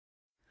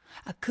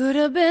I could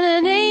have been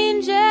an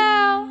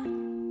angel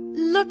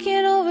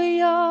looking over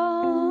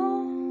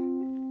y'all.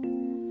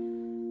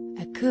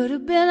 I could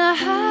have been a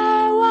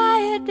high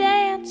wire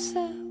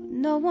dancer,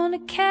 no one to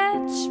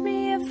catch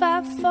me if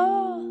I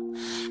fall.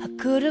 I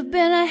could have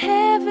been a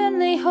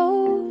heavenly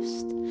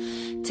host,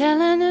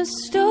 telling the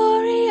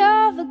story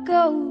of a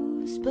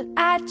ghost, but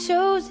I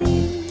chose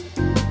you.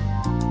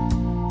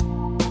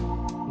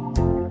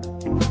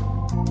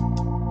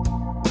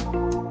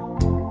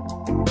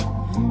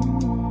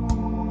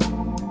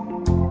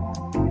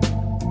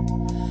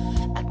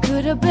 I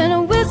could have been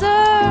a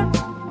wizard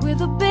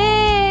with a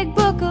big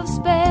book of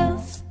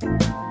spells.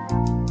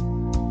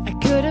 I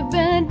could have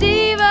been a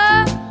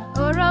diva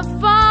or a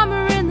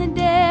farmer in the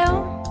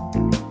dale.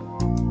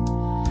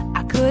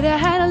 I could have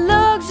had a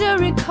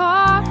luxury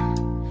car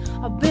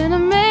or been a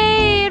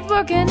maid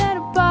working at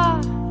a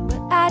bar,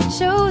 but I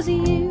chose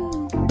you.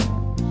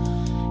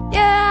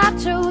 Yeah, I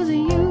chose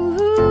you.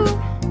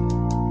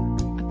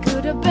 I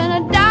could have been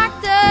a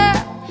doctor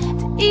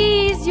to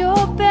ease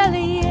your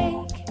bellyache.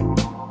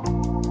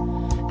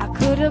 I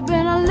could have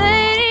been a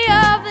lady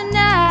of the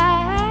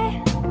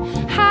night,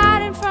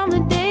 hiding from the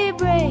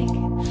daybreak.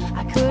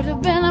 I could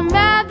have been a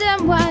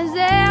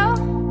mademoiselle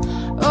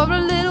or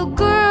a little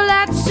girl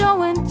at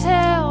show and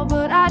tell,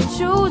 but I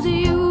chose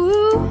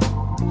you.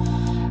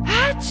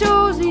 I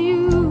chose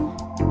you.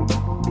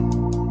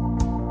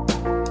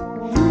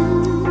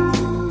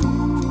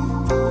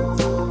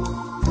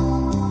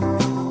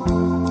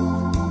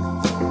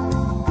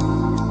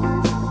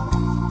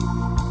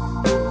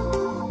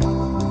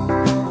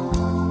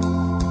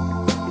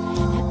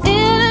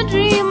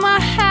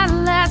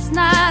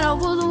 Night I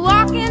was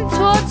walking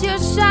towards your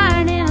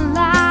shining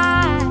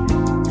light.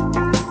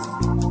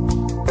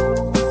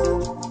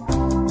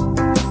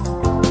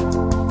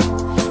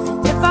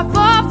 If I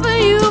fall for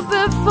you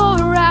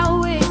before I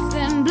wake,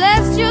 then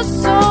bless your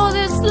soul,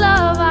 this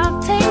love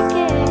I'll take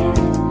it.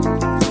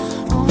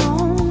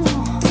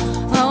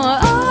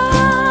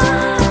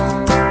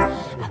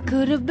 I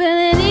could have been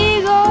an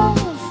eagle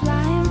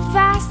flying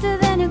faster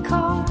than a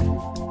car.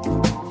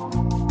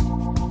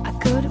 I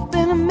could have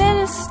been a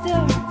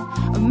minister,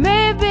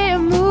 maybe a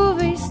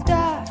movie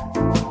star,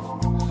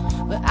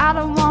 but I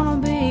don't want